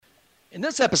In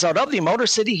this episode of the Motor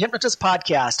City Hypnotist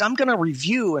podcast, I'm going to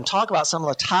review and talk about some of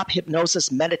the top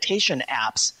hypnosis meditation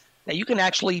apps that you can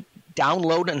actually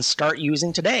download and start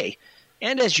using today.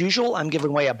 And as usual, I'm giving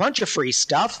away a bunch of free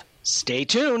stuff. Stay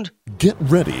tuned. Get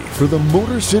ready for the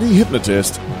Motor City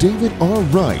Hypnotist, David R.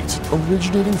 Wright,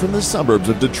 originating from the suburbs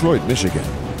of Detroit, Michigan.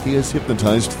 He has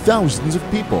hypnotized thousands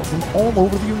of people from all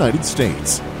over the United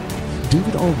States.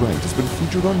 David R. Wright has been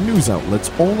featured on news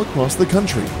outlets all across the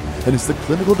country and is the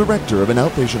clinical director of an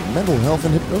outpatient mental health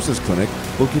and hypnosis clinic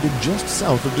located just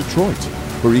south of Detroit,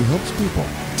 where he helps people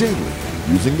daily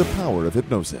using the power of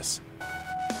hypnosis.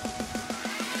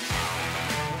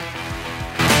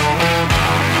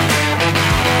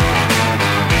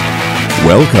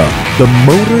 Welcome, the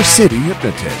Motor City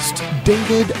Hypnotist,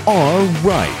 David R.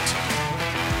 Wright.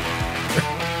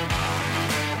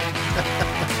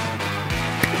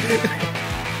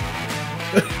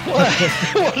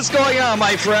 What is going on,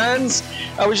 my friends?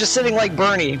 I was just sitting like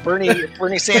Bernie.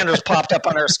 Bernie Sanders popped up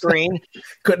on our screen.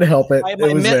 Couldn't help it. I had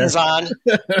my mittens on.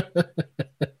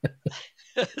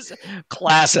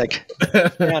 Classic.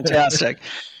 Fantastic.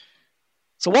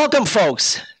 So welcome,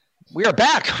 folks. We are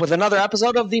back with another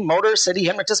episode of the Motor City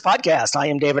Hypnotist podcast. I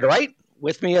am David Wright.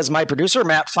 With me is my producer,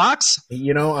 Matt Fox.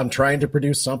 You know, I'm trying to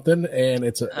produce something, and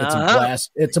it's a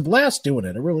blast. It's a blast doing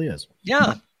it. It really is.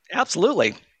 Yeah,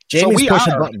 absolutely. Jamie's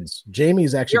pushing buttons.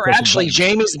 Jamie's actually pushing buttons.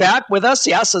 Jamie's back with us,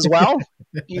 yes, as well.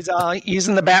 He's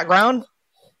in the background.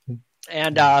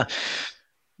 And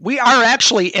we are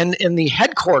actually in the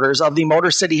headquarters of the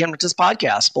Motor City Hypnotist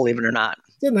podcast, believe it or not.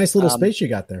 It's a nice little space you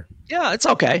got there. Yeah, it's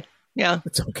okay. Yeah,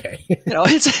 it's okay. You know,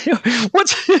 it's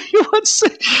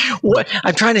what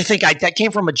I'm trying to think. That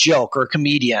came from a joke or a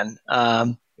comedian.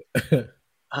 I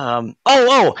don't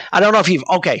know if you've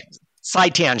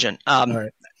side tangent. All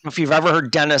right. If you've ever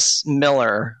heard Dennis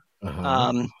Miller,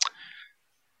 am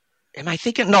I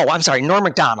thinking? No, I'm sorry, Norm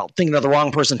Macdonald. Thinking of the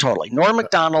wrong person totally. Norm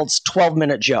Macdonald's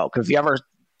 12-minute joke. Have you ever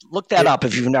looked that up?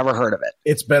 If you've never heard of it,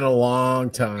 it's been a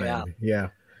long time. Yeah.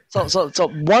 So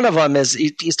one of them is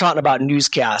he's talking about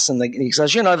newscasts, and he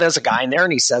says, there's a guy in there,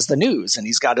 and he says the news, and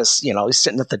he's got his, he's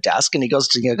sitting at the desk, and he goes,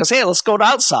 hey, let's go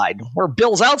outside. Where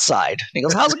Bill's outside. And he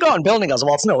goes, how's it going, Bill? And he goes,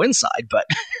 well, it's no inside, but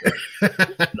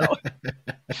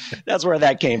that's where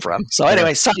that came from. So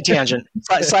anyway, side tangent,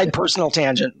 side personal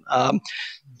tangent.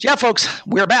 Yeah, folks,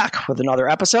 we're back with another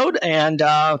episode, and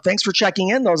thanks for checking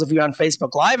in. Those of you on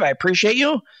Facebook Live, I appreciate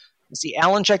you. I see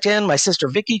Alan checked in. My sister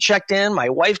Vicky checked in. My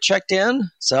wife checked in.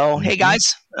 So, hey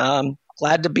guys,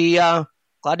 glad to be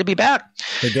back.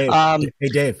 Hey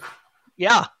Dave.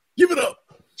 Yeah. Give it up.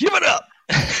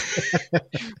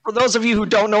 For those of you who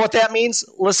don't know what that means,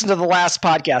 listen to the last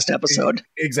podcast episode.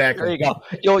 Exactly. There you go.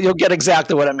 You'll get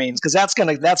exactly what it means, because that's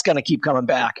gonna keep coming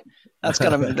back. That's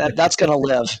gonna live. That's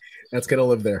gonna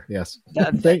live there. Yes.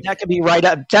 That could be right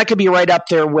up. That could be right up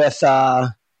there with.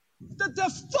 What the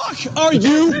fuck are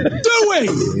you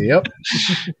doing? Yep.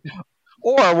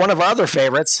 Or one of our other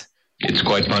favorites. It's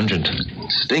quite pungent.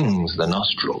 Stings the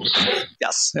nostrils.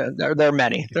 Yes, there are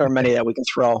many. There are many that we can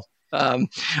throw.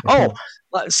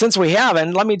 Since we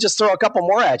haven't, let me just throw a couple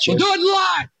more at you. We'll do it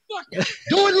live. Fuck it.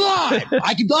 Do it live.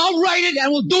 I'll write it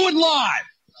and we'll do it live.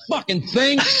 Fucking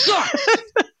thing sucks.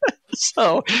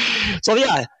 So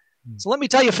yeah. So let me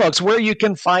tell you, folks, where you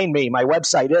can find me. My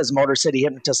website is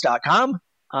motorcityhypnotist.com.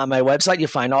 On my website, you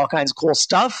find all kinds of cool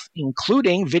stuff,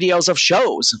 including videos of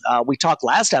shows. We talked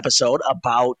last episode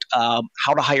about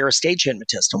how to hire a stage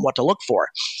hypnotist and what to look for.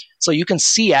 So you can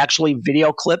see actually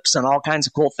video clips and all kinds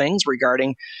of cool things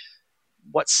regarding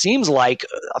what seems like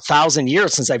 1,000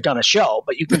 years since I've done a show.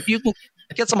 But you can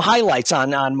get some highlights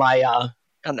on my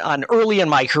on early in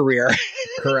my career.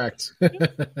 Correct.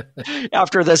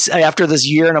 after this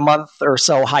year and a month or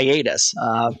so hiatus.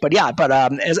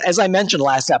 As I mentioned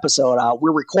last episode,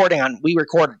 we record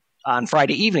on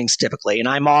Friday evenings typically, and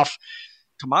I'm off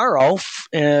tomorrow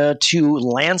to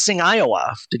Lansing,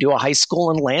 Iowa, to do a high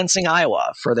school in Lansing,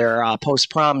 Iowa for their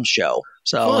post-prom show.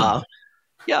 So,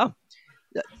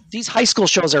 these high school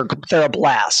shows they're a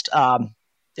blast.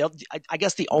 I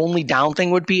guess the only down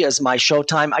thing would be is my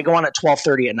showtime. I go on at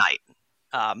 12:30 at night,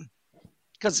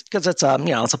 because it's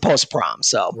a post prom.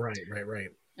 So right.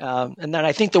 And then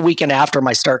I think the weekend after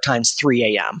my start time's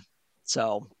 3 a.m.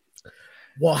 So,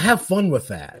 well, have fun with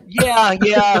that. Yeah,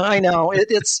 I know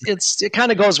it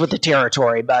kind of goes with the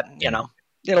territory, but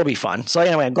it'll be fun. So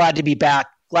anyway, I'm glad to be back.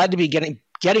 Glad to be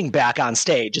getting back on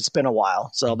stage. It's been a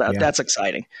while, so that's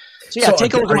exciting. So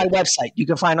take a look at my website. You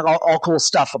can find all cool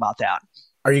stuff about that.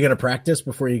 Are you going to practice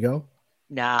before you go?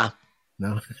 Nah.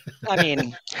 No. I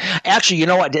mean, actually, you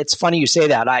know what? It's funny you say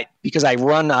that. Because I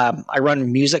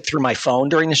run music through my phone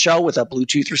during the show with a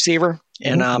Bluetooth receiver,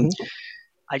 and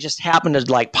I just happened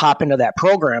to like pop into that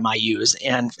program I use,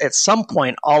 and at some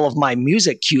point, all of my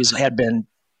music cues had been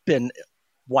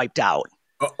wiped out.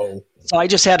 Uh-oh. So I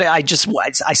just had to. I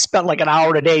spent like an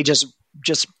hour today just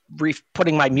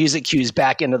putting my music cues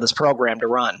back into this program to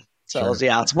run. So Sure.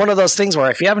 yeah, it's one of those things where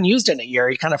if you haven't used it in a year,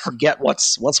 you kind of forget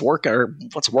what's working or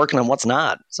what's working and what's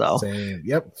not. So Same.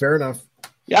 Yep, fair enough.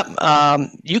 yep.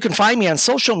 You can find me on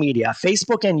social media,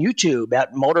 Facebook and YouTube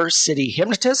at Motor City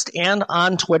Hypnotist, and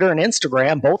on Twitter and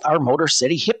Instagram, both are Motor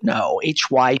City Hypno,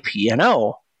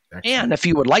 HYPNO. Excellent. And if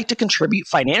you would like to contribute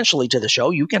financially to the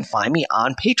show, you can find me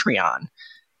on Patreon.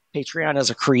 Patreon is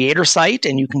a creator site,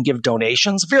 and you can give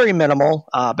donations, very minimal,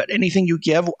 but anything you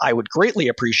give, I would greatly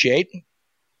appreciate.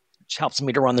 Which helps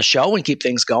me to run the show and keep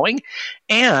things going.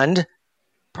 And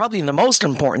probably the most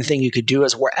important thing you could do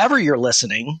is wherever you're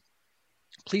listening,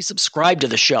 please subscribe to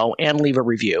the show and leave a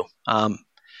review. And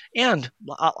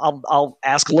I'll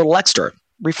ask a little extra.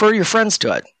 Refer your friends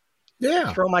to it.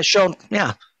 Yeah. Throw my show.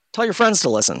 Yeah. Tell your friends to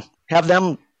listen. Have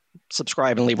them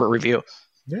subscribe and leave a review.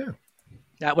 Yeah.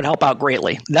 That would help out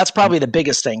greatly. That's probably the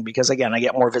biggest thing because, again, I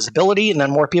get more visibility and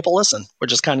then more people listen,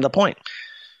 which is kind of the point.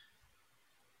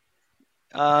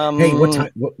 Hey,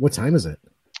 what time is it?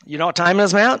 You know what time it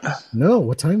is, Matt? No,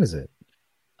 what time is it?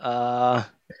 Hold.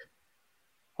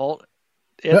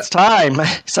 It's time.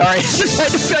 Sorry. I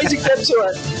tried to get to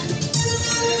it.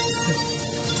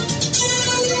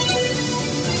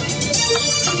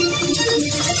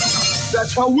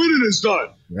 That's how winning is done.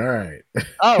 All right.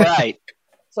 All right.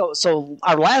 So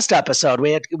our last episode,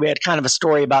 we had kind of a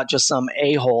story about just some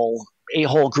a-hole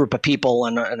group of people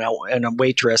and a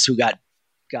waitress who got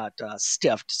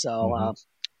stiffed. So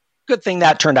good thing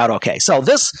that turned out okay. So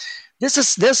this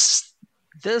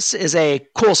is a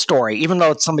cool story, even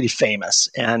though it's somebody famous.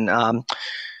 And a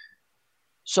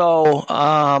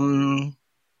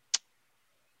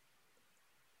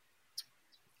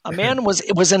man was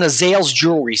in a Zales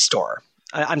jewelry store.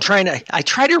 I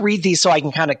try to read these so I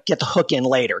can kind of get the hook in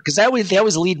later because they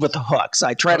always lead with the hook. So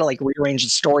I try to like rearrange the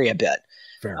story a bit.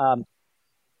 Fair.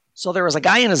 So there was a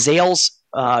guy in a Zales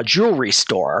jewelry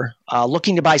store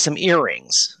looking to buy some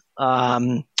earrings.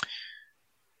 I'm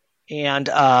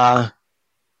sorry.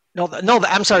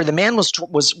 The man was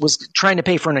trying to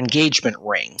pay for an engagement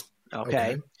ring.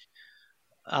 Okay.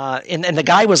 And the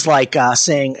guy was like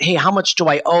saying, "Hey, how much do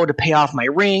I owe to pay off my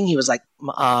ring?" He was like,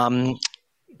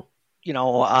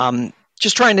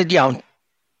 just trying to,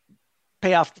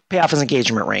 pay off his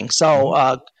engagement ring.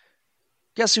 So,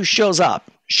 guess who shows up?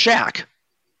 Shaq.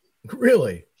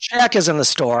 Really? Shaq is in the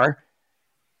store,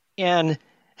 and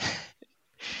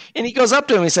he goes up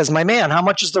to him. He says, "My man, how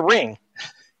much is the ring?"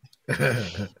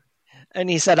 And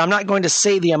he said, "I'm not going to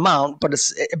say the amount, but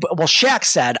Shaq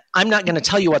said, I'm not going to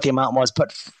tell you what the amount was,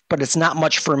 but it's not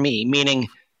much for me," meaning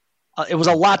it was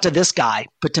a lot to this guy,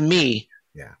 but to me,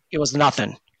 it was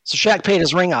nothing. So Shaq paid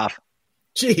his ring off.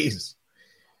 Jeez.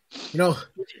 He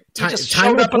just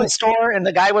showed up in the store, and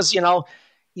the guy was,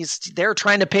 he's there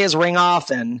trying to pay his ring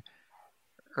off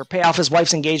or pay off his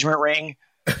wife's engagement ring.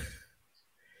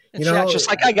 And Shaq's just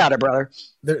like, "I got it, brother."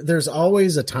 There's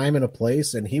always a time and a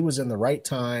place, and he was in the right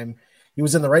time. He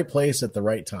was in the right place at the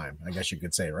right time, I guess you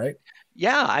could say, right?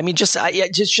 Yeah, I mean, just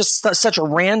such a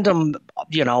random,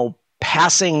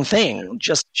 passing thing.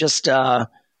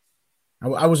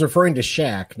 I was referring to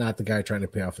Shaq, not the guy trying to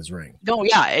pay off his ring. No,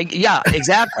 yeah,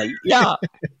 exactly, yeah.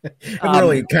 It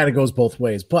really kind of goes both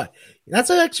ways, but that's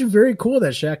actually very cool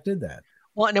that Shaq did that.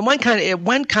 Well, and it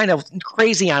went kind of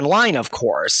crazy online, of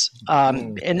course.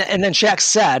 And then Shaq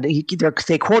said,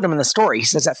 they quote him in the story. He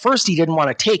says, at first he didn't want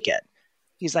to take it.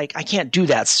 He's like, "I can't do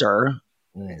that, sir."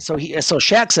 So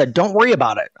Shaq said, "Don't worry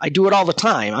about it. I do it all the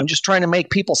time. I'm just trying to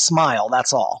make people smile.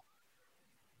 That's all."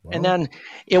 Well, and then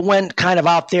it went kind of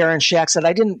out there, and Shaq said,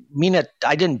 "I didn't mean it.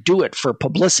 I didn't do it for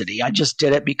publicity. I just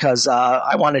did it because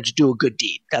I wanted to do a good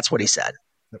deed." That's what he said.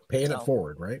 Paying it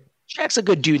forward, right? Shaq's a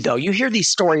good dude, though. You hear these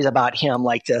stories about him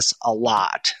like this a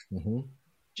lot. Mm-hmm.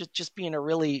 Just being a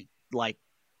really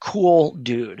cool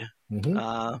dude.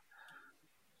 Mm-hmm.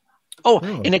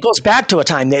 And it goes back to a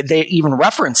time they even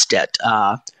referenced it.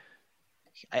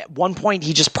 At one point,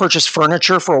 he just purchased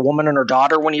furniture for a woman and her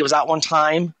daughter when he was out one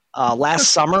time.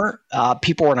 Last summer,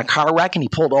 people were in a car wreck, and he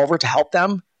pulled over to help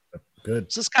them.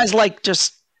 Good. So this guy's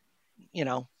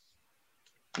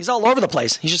he's all over the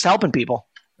place. He's just helping people.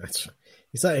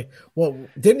 He's like, well,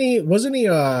 wasn't he,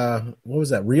 what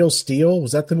was that? Real Steel?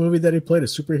 Was that the movie that he played a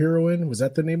superhero in? Was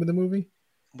that the name of the movie?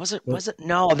 Was it?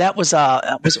 No, that was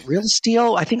it Real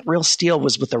Steel? I think Real Steel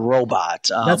was with the robot.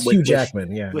 That's Hugh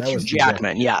Jackman. With Hugh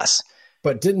Jackman, yes.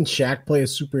 But didn't Shaq play a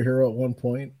superhero at one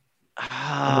point?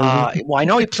 Well, I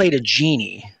know he played a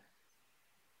genie.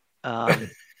 I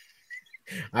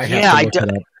have to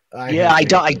look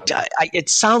it up. It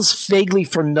sounds vaguely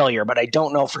familiar, but I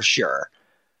don't know for sure.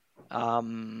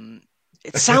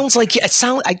 It sounds like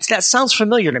that sounds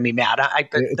familiar to me, Matt.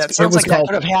 That sounds like that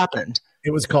could have happened.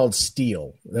 It was called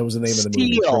Steel. That was the name of the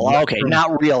movie. Steel. Okay,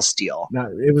 not Real Steel.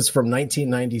 It was from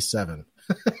 1997.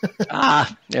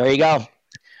 There you go.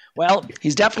 Well,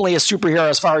 he's definitely a superhero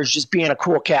as far as just being a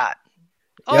cool cat.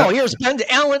 Oh, here's Ben.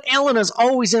 Alan is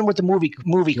always in with the movie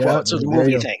quotes or the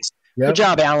movie things. Yep. Good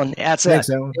job, Alan. That's Thanks,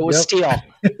 it. Alan. It was Steel.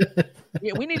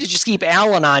 We need to just keep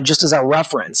Alan on just as our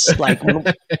reference. Like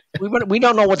we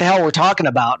don't know what the hell we're talking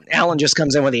about. Alan just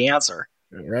comes in with the answer.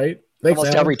 Right. Thanks,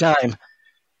 almost Alan. Every time.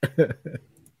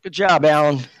 Good job,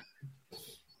 Alan.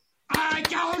 I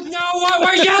don't know what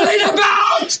we're yelling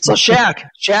about. So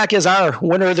Shaq is our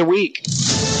winner of the week.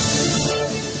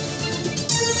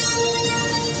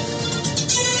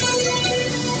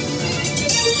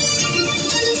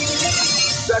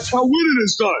 That's how winning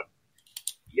is done.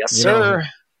 Yes, sir.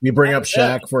 We bring up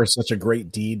Shaq for such a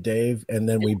great deed, Dave, and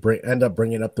then we end up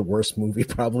bringing up the worst movie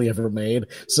probably ever made.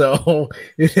 So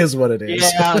it is what it is.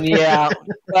 Yeah.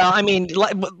 Well, I mean,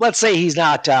 let's say he's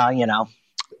not.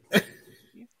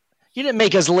 He didn't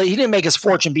make his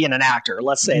fortune being an actor.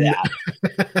 Let's say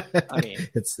that. I mean,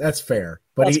 that's fair.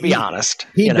 But let's be honest.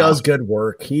 He does good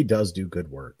work. He does do good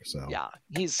work. So yeah,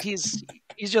 he's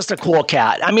just a cool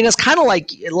cat. I mean, it's kind of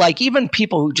like even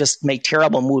people who just make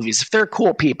terrible movies. If they're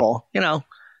cool people,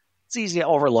 it's easy to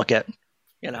overlook it.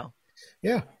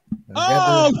 Yeah.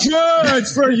 Oh, good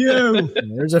for you.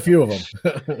 There's a few of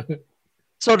them.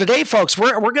 So today, folks,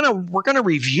 we're gonna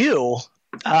review.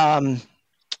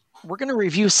 We're going to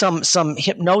review some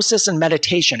hypnosis and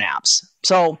meditation apps.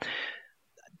 So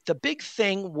the big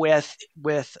thing with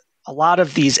a lot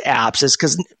of these apps is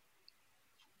because,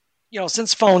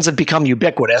 since phones have become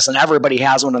ubiquitous and everybody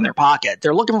has one in their pocket,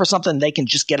 they're looking for something they can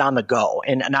just get on the go.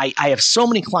 And I have so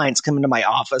many clients come into my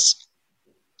office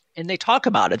and they talk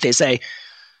about it. They say,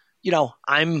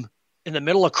 I'm in the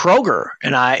middle of Kroger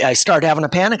and I start having a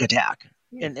panic attack.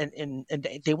 And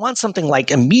they want something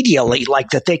like immediately,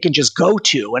 like that they can just go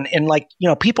to. And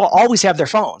people always have their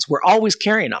phones. We're always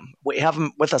carrying them. We have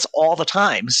them with us all the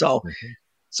time. So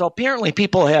apparently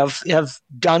people have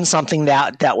done something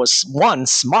that was, one,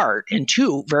 smart, and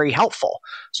two, very helpful,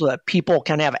 so that people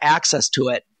can have access to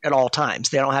it at all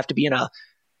times. They don't have to be in a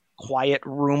quiet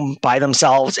room by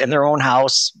themselves in their own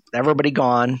house, everybody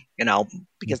gone,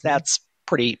 because that's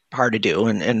pretty hard to do.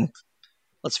 And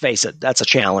let's face it, that's a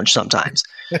challenge sometimes.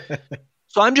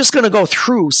 So I'm just going to go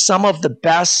through some of the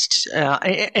best,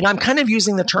 and I'm kind of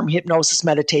using the term hypnosis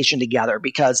meditation together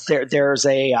because there's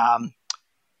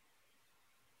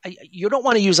you don't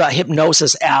want to use a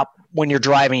hypnosis app when you're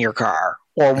driving your car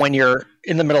or when you're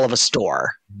in the middle of a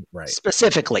store. Right.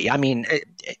 Specifically. I mean,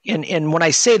 and when I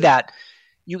say that,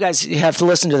 you guys have to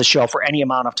listen to the show for any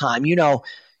amount of time.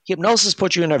 Hypnosis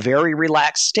puts you in a very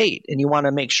relaxed state, and you want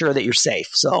to make sure that you're safe.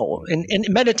 So, and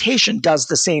meditation does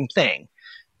the same thing.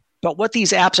 But what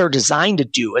these apps are designed to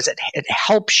do is it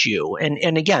helps you.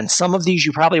 And again, some of these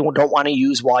you probably don't want to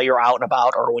use while you're out and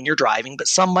about or when you're driving, but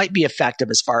some might be effective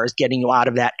as far as getting you out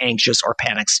of that anxious or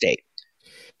panic state.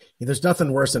 There's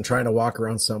nothing worse than trying to walk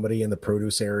around somebody in the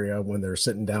produce area when they're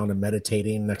sitting down and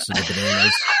meditating next to the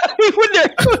bananas. When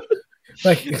they're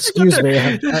like, excuse me,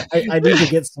 I need to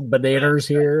get some bananas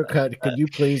here. Could you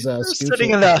please? They're sitting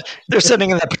in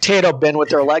the potato bin with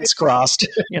their legs crossed.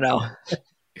 What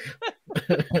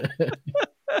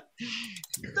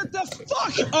the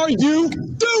fuck are you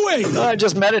doing? I'm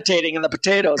just meditating in the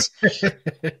potatoes.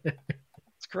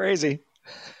 It's crazy.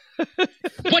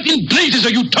 What in blazes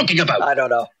are you talking about? I don't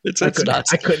know. It's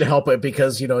nuts. I couldn't help it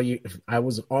because I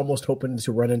was almost hoping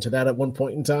to run into that at one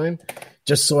point in time,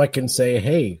 just so I can say,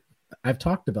 hey, I've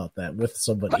talked about that with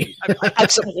somebody.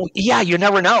 Yeah, you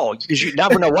never know because you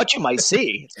never know what you might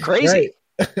see. It's crazy.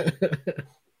 Right.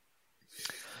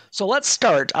 So let's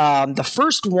start. The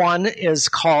first one is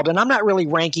called, and I'm not really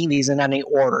ranking these in any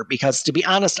order because, to be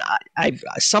honest,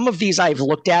 some of these I've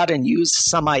looked at and used,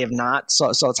 some I have not. So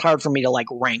it's hard for me to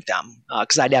rank them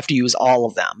because I'd have to use all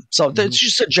of them. So it's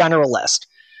just a general list.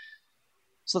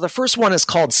 So the first one is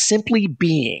called Simply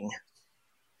Being.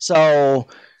 So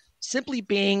Simply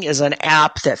Being is an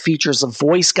app that features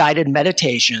voice-guided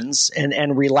meditations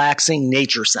and relaxing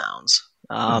nature sounds.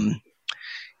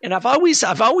 And I've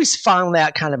always found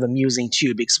that kind of amusing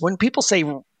too, because when people say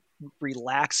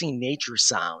relaxing nature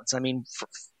sounds, I mean,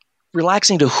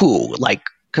 relaxing to who?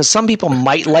 Because some people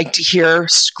might like to hear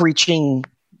screeching,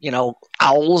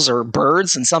 owls or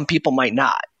birds, and some people might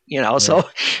not. So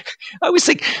I always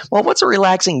think, well, what's a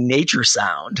relaxing nature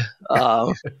sound?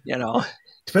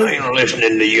 I ain't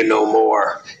listening to you no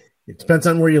more. It depends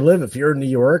on where you live. If you're in New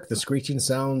York, the screeching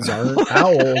sounds aren't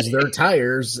owls, they're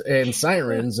tires and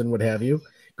sirens and what have you.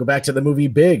 Go back to the movie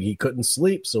Big. He couldn't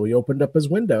sleep, so he opened up his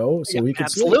window so he could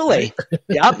absolutely. sleep. Right?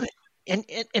 Yep. And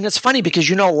it's funny because,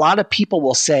 a lot of people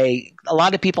will say, a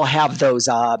lot of people have those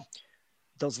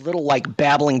little like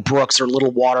babbling brooks or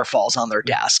little waterfalls on their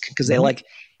desk because they like,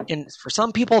 and for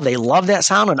some people they love that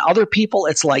sound, and other people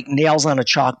it's like nails on a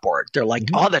chalkboard. They're like,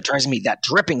 oh, that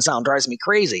dripping sound drives me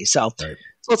crazy. So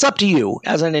it's up to you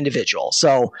as an individual.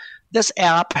 So this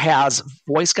app has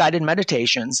voice guided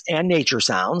meditations and nature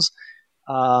sounds.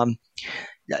 The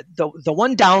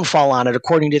one downfall on it,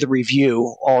 according to the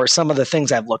review or some of the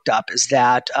things I've looked up, is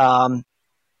that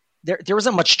there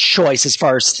isn't much choice as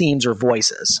far as themes or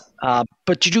voices,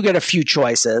 but you do get a few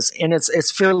choices, and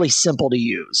it's fairly simple to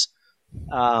use.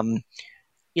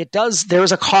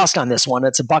 There's a cost on this one.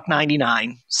 It's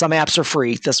 $1.99. Some apps are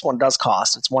free. This one does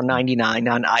cost. It's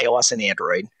 $1.99 on iOS and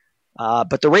Android.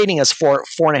 But the rating is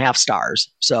 4.5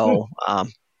 stars. So,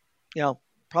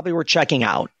 probably worth checking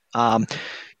out. And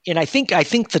I think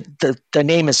the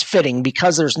name is fitting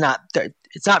because it's not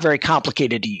very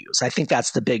complicated to use. I think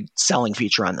that's the big selling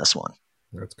feature on this one.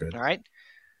 That's good. All right.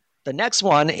 The next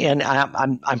one, and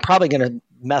I'm probably going to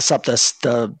mess up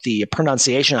the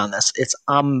pronunciation on this. It's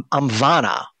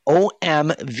Omvana,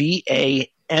 Omvana.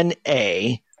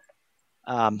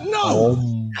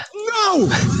 No,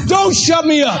 don't shut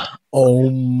me up.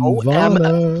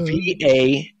 Omvana.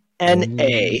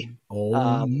 Omvana.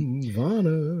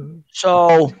 Omvana.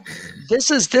 So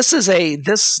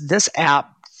this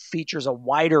app features a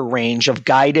wider range of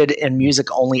guided and music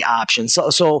only options.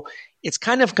 So it's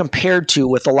kind of compared to,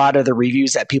 with a lot of the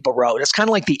reviews that people wrote, it's kind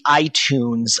of like the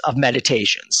iTunes of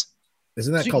meditations.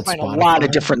 Isn't that so called Spotify? A lot of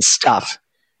different stuff.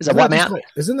 Is that what, Matt?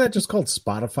 Isn't that just called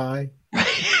Spotify?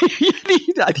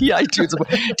 The iTunes.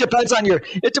 It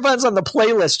depends on the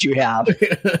playlist you have.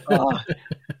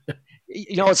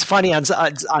 It's funny on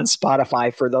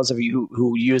Spotify, for those of you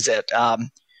who use it. For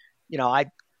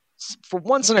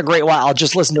once in a great while, I'll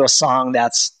just listen to a song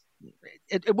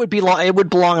it would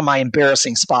belong in my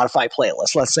embarrassing Spotify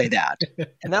playlist. Let's say that.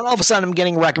 And then all of a sudden I'm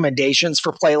getting recommendations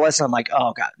for playlists. And I'm like,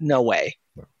 oh God, no way.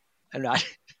 I'm not.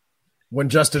 When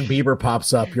Justin Bieber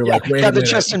pops up, you're like, wait a minute. The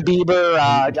Justin Bieber,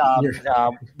 I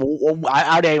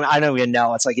don't even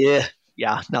know. It's like,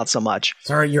 yeah, not so much.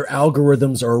 Sorry, your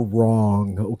algorithms are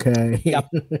wrong. Okay. Yep.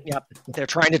 They're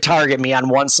trying to target me on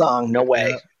one song. No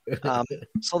way.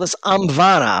 So this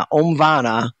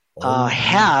Omvana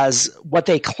has what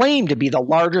they claim to be the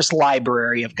largest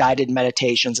library of guided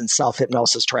meditations and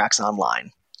self-hypnosis tracks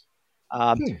online.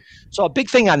 So a big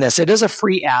thing on this, it is a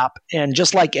free app, and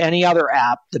just like any other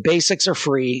app, the basics are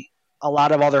free. A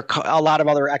lot of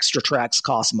other extra tracks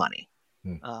cost money.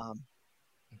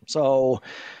 So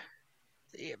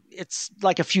it's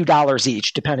like a few dollars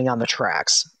each, depending on the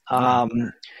tracks.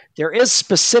 There is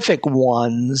specific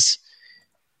ones.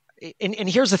 And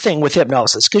here's the thing with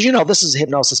hypnosis, because this is a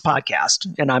hypnosis podcast,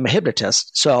 and I'm a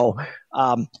hypnotist. So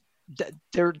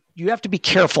you have to be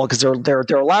careful, because there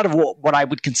are a lot of what I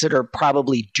would consider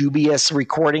probably dubious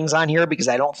recordings on here, because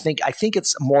I think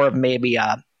it's more of maybe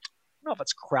I don't know if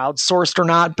it's crowdsourced or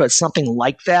not, but something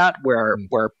like that where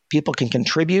people can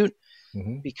contribute,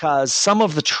 because some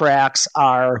of the tracks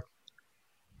are,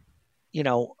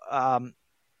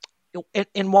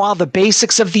 and while the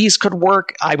basics of these could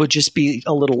work, I would just be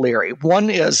a little leery. One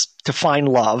is to find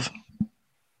love.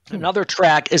 Another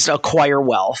track is to acquire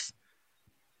wealth.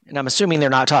 And I'm assuming they're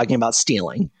not talking about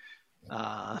stealing.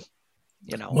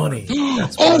 Money.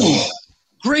 Oh,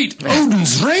 great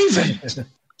Odin's raven.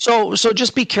 So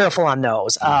just be careful on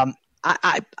those.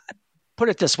 I put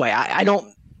it this way.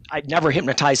 I'd never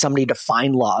hypnotize somebody to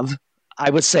find love. I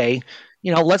would say,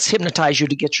 let's hypnotize you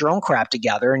to get your own crap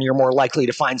together, and you're more likely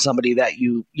to find somebody that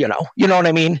you know what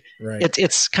I mean? Right.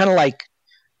 It's kind of like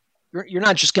you're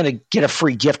not just going to get a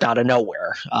free gift out of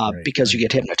nowhere because you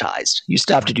get hypnotized. You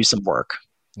still have to do some work.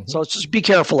 So just be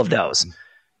careful of those.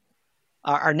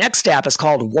 Our next app is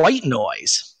called White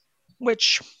Noise,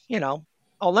 which,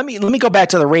 let me go back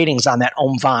to the ratings on that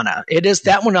Omvana.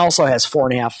 That one also has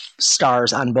 4.5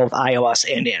 stars on both iOS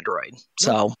and Android.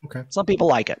 So some people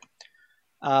like it.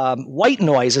 White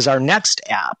Noise is our next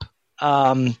app.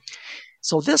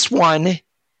 So this one,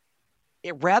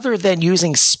 rather than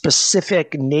using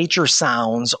specific nature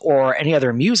sounds or any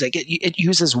other music, it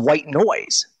uses white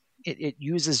noise. It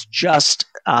uses just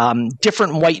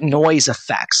different white noise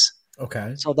effects.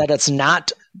 Okay. So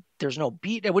that there's no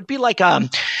beat. It would be like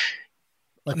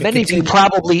Like many of you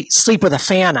probably sleep with a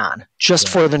fan on just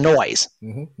for the noise,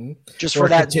 just for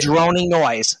that droning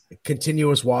noise.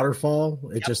 Continuous waterfall.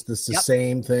 It's just the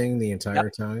same thing the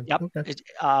entire time. Yep. Okay.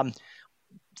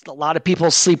 A lot of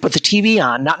people sleep with the TV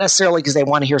on, not necessarily because they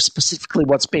want to hear specifically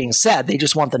what's being said. They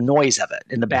just want the noise of it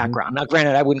in the background. Now,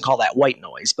 granted, I wouldn't call that white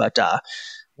noise, but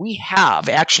we have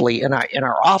actually in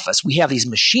our office, we have these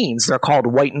machines. They're called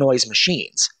white noise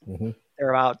machines. They're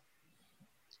about,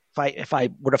 if I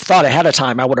would have thought ahead of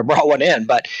time, I would have brought one in,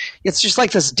 but it's just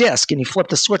like this disc, and you flip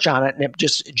the switch on it and it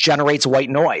just generates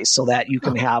white noise so that you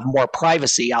can have more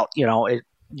privacy out. You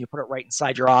put it right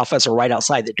inside your office or right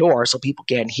outside the door so people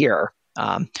can't hear.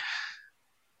 So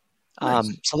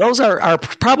those are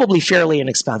probably fairly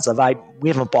inexpensive. We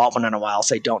haven't bought one in a while,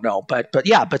 so I don't know. But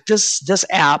this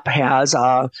app has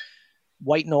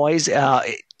white noise. There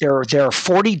are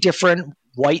 40 different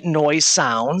white noise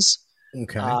sounds.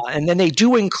 Okay. And then they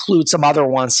do include some other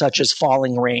ones such as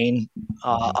falling rain,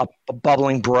 a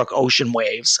bubbling brook, ocean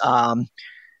waves.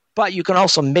 But you can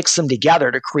also mix them together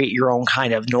to create your own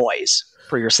kind of noise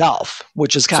for yourself,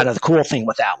 which is kind of the cool thing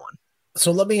with that one.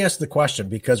 So let me ask the question,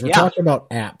 because we're talking about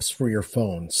apps for your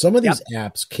phone. Some of these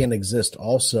apps can exist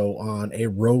also on a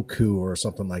Roku or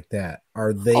something like that.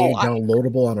 Are they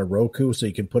downloadable on a Roku so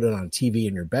you can put it on a TV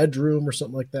in your bedroom or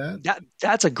something like that?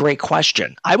 That's a great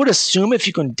question. I would assume if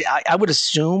you can, I would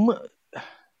assume.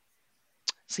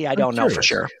 See, I don't know for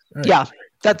sure. Right. Yeah,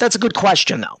 that's a good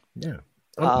question though. Yeah,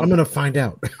 I'm going to find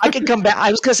out. I can come back. I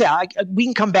was going to say we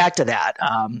can come back to that.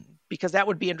 Because that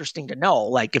would be interesting to know,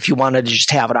 like if you wanted to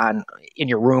just have it on in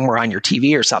your room or on your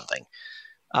TV or something.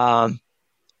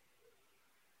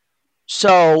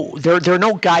 So there are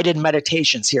no guided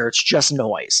meditations here. It's just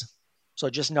noise. So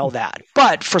just know that.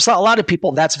 But for a lot of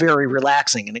people, that's very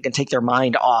relaxing, and it can take their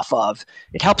mind off of.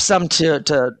 It helps them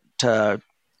to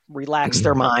relax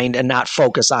their mind and not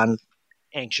focus on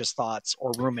anxious thoughts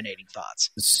or ruminating thoughts.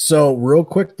 So real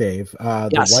quick, Dave,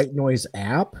 the white noise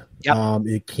app,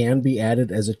 it can be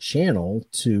added as a channel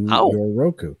to your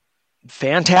Roku.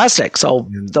 Fantastic. So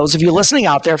those of you listening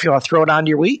out there, if you want to throw it onto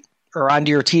your Wii or onto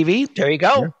your TV, there you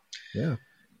go. Yeah.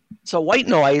 So white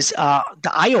noise, the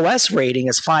iOS rating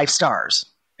is 5 stars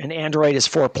and Android is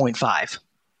 4.5.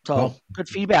 So good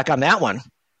feedback on that one.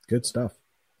 Good stuff.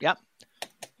 Yep.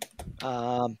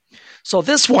 So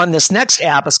this next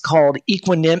app is called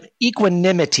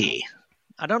Equanimity.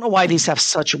 I don't know why these have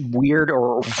such weird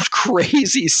or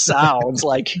crazy sounds.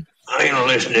 Like I ain't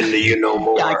listening to you no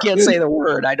more. Yeah, I can't say the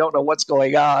word. I don't know what's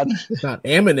going on. It's not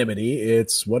anonymity.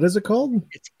 It's, what is it called?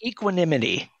 It's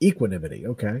equanimity. Equanimity.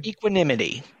 Okay.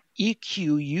 Equanimity.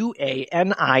 EQUANIMITY.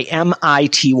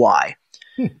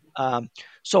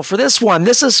 So for this one,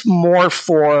 this is more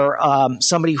for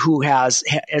somebody who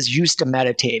is used to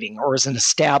meditating or is an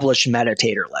established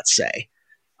meditator, let's say.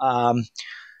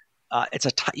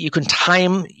 You can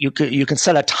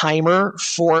set a timer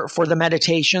for the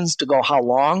meditations to go how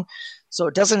long. So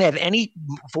it doesn't have any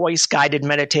voice guided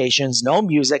meditations, no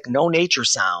music, no nature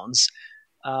sounds,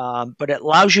 but it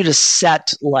allows you to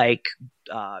set like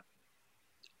a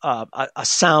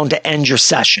sound to end your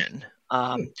session.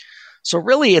 So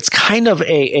really, it's kind of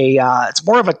it's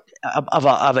more of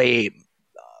a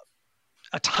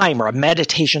timer, a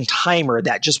meditation timer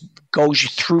that just goes you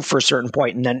through for a certain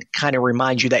point and then kind of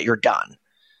reminds you that you're done.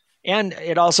 And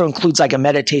it also includes like a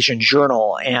meditation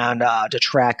journal and to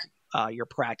track your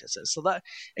practices. So that,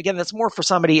 again, that's more for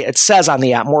somebody, it says on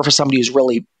the app, more for somebody who's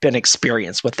really been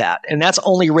experienced with that. And that's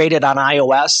only rated on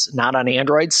iOS, not on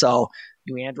Android. So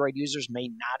you Android users may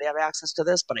not have access to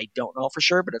this, but I don't know for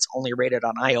sure. But it's only rated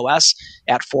on iOS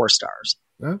at 4 stars.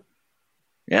 Huh?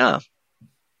 Yeah.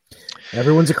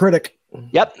 Everyone's a critic.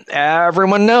 Yep.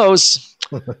 Everyone knows.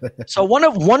 So one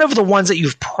of the ones that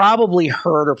you've probably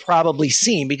heard or probably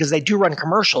seen, because they do run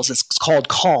commercials, it's called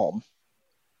Calm.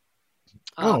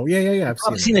 Yeah.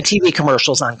 I've seen the TV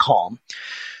commercials on Calm.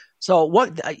 So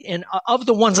of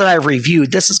the ones that I've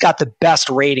reviewed, this has got the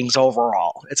best ratings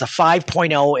overall. It's a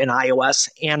 5.0 in iOS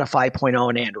and a 5.0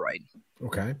 in Android.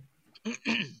 Okay.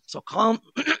 So Calm,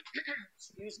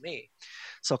 excuse me.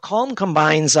 So Calm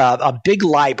combines a big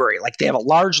library. Like they have a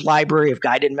large library of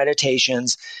guided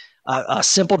meditations, a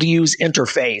simple to use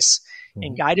interface.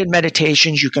 In guided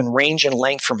meditations, you can range in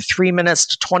length from 3 minutes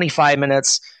to 25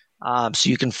 minutes. So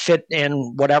you can fit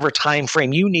in whatever time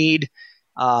frame you need.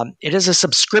 It is a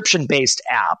subscription-based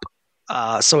app,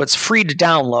 so it's free to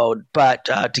download, but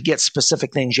to get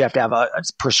specific things, you have to have a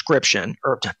prescription.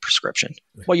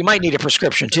 Well, you might need a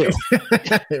prescription too.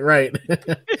 Right.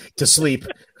 To sleep.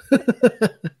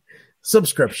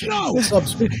 Subscription. No,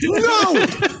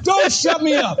 don't shut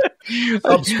me up.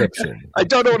 Subscription. I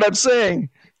don't know what I'm saying.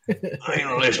 I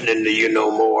ain't listening to you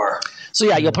no more. So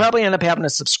yeah, you'll probably end up having to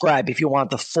subscribe if you want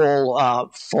the full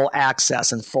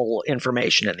access and full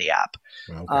information in the app.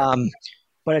 Okay.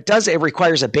 But it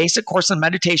requires a basic course on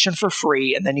meditation for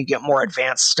free, and then you get more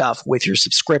advanced stuff with your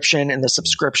subscription, and the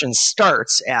subscription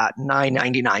starts at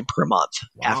 $9.99 per month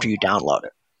after you download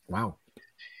it. Wow.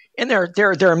 And there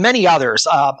are many others.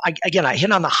 I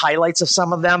hit on the highlights of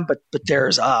some of them, but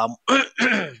there's a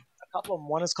couple of them.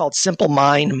 One is called Simple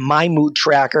Mind, My Mood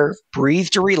Tracker, Breathe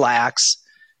to Relax,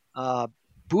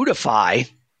 Buddhify,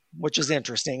 which is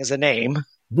interesting as a name.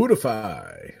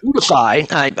 Buddhify.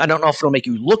 I don't know if it'll make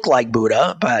you look like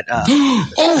Buddha, but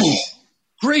oh,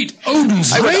 great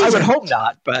Odin's I would hope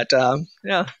not, but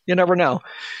yeah, you never know.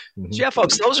 Mm-hmm. So yeah,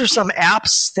 folks, those are some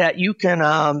apps that you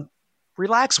can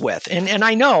relax with, and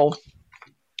I know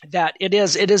that it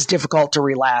is difficult to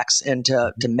relax and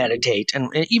to meditate,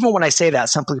 and even when I say that,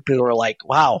 some people are like,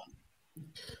 "Wow,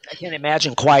 I can't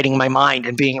imagine quieting my mind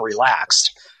and being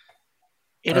relaxed."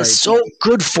 It is so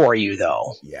good for you,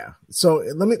 though. Yeah. So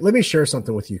let me share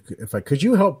something with you. Could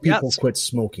you help people quit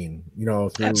smoking?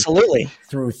 Absolutely,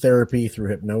 through therapy, through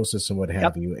hypnosis, and what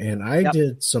have you. And I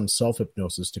did some self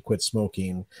hypnosis to quit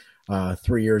smoking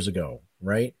 3 years ago,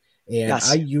 right? And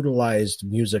I utilized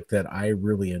music that I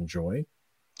really enjoy.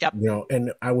 Yep.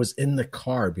 And I was in the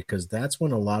car because that's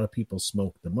when a lot of people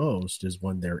smoke the most, is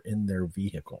when they're in their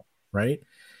vehicle, right?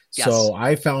 Yes. So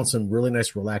I found some really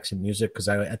nice relaxing music because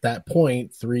at that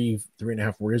point,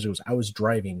 3.5 years ago, I was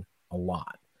driving a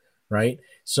lot, right?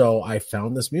 So I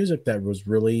found this music that was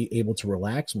really able to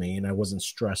relax me, and I wasn't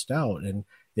stressed out, and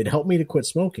it helped me to quit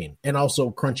smoking, and also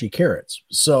crunchy carrots.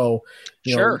 So,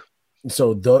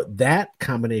 that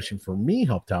combination for me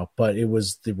helped out, but it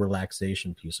was the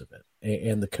relaxation piece of it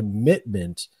and the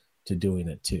commitment to doing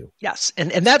it too. Yes.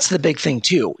 And that's the big thing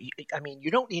too. I mean,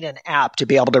 you don't need an app to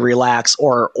be able to relax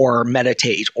or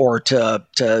meditate or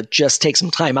to just take some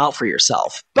time out for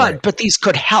yourself. But these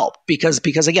could help because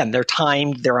again, they're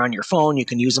timed, they're on your phone, you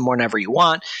can use them whenever you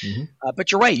want. Mm-hmm.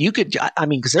 But you're right. You could,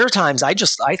 because there are times I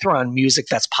throw on music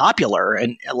that's popular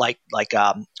and like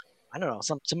I don't know,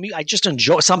 some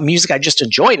music I just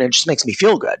enjoy, and it just makes me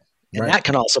feel good. And that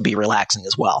can also be relaxing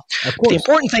as well. The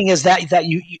important thing is that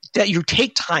you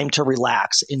take time to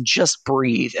relax and just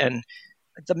breathe. And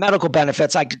the medical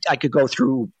benefits, I could go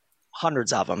through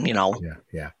hundreds of them.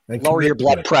 Lower your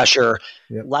blood pressure,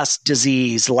 less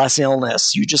disease, less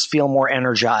illness. You just feel more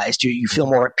energized. You feel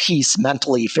more at peace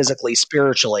mentally, physically,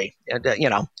 spiritually. Yep.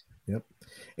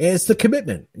 And it's the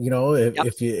commitment.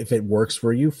 If it works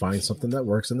for you, find something that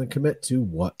works and then commit to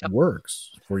what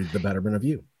works for the betterment of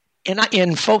you.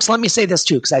 And folks, let me say this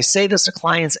too, because I say this to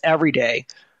clients every day.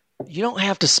 You don't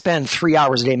have to spend 3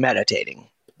 hours a day meditating,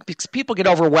 because people get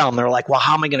overwhelmed. They're like, well,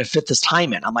 how am I going to fit this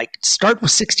time in? I'm like, start with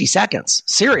 60 seconds.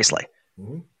 Seriously.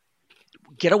 Mm-hmm.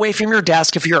 Get away from your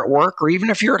desk if you're at work, or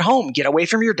even if you're at home. Get away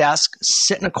from your desk,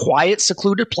 sit in a quiet,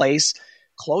 secluded place,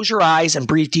 close your eyes, and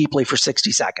breathe deeply for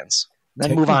 60 seconds.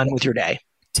 Then move on with your day.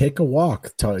 Take a walk.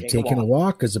 Taking a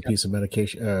walk is a piece of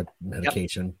medication.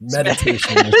 Meditation.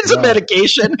 It's a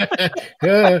medication.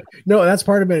 No, that's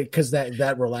part of it, because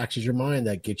that relaxes your mind.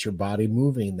 That gets your body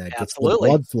moving. That gets the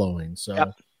blood flowing.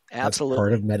 So that's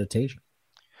part of meditation.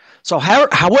 So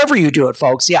however you do it,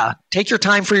 folks, take your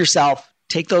time for yourself.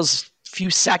 Take those few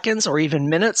seconds or even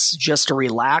minutes just to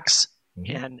relax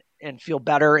and feel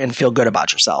better and feel good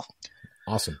about yourself.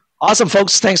 Awesome,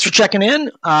 folks. Thanks for checking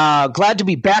in. Glad to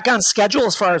be back on schedule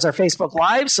as far as our Facebook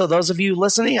Live. So those of you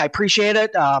listening, I appreciate it.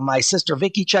 My sister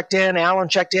Vicky checked in. Alan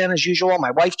checked in as usual.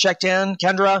 My wife checked in.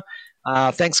 Kendra.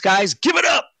 Thanks, guys. Give it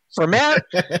up for Matt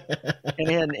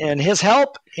and his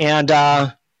help. And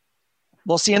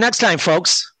we'll see you next time,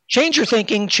 folks. Change your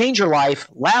thinking. Change your life.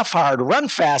 Laugh hard. Run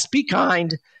fast. Be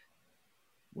kind.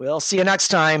 We'll see you next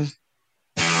time.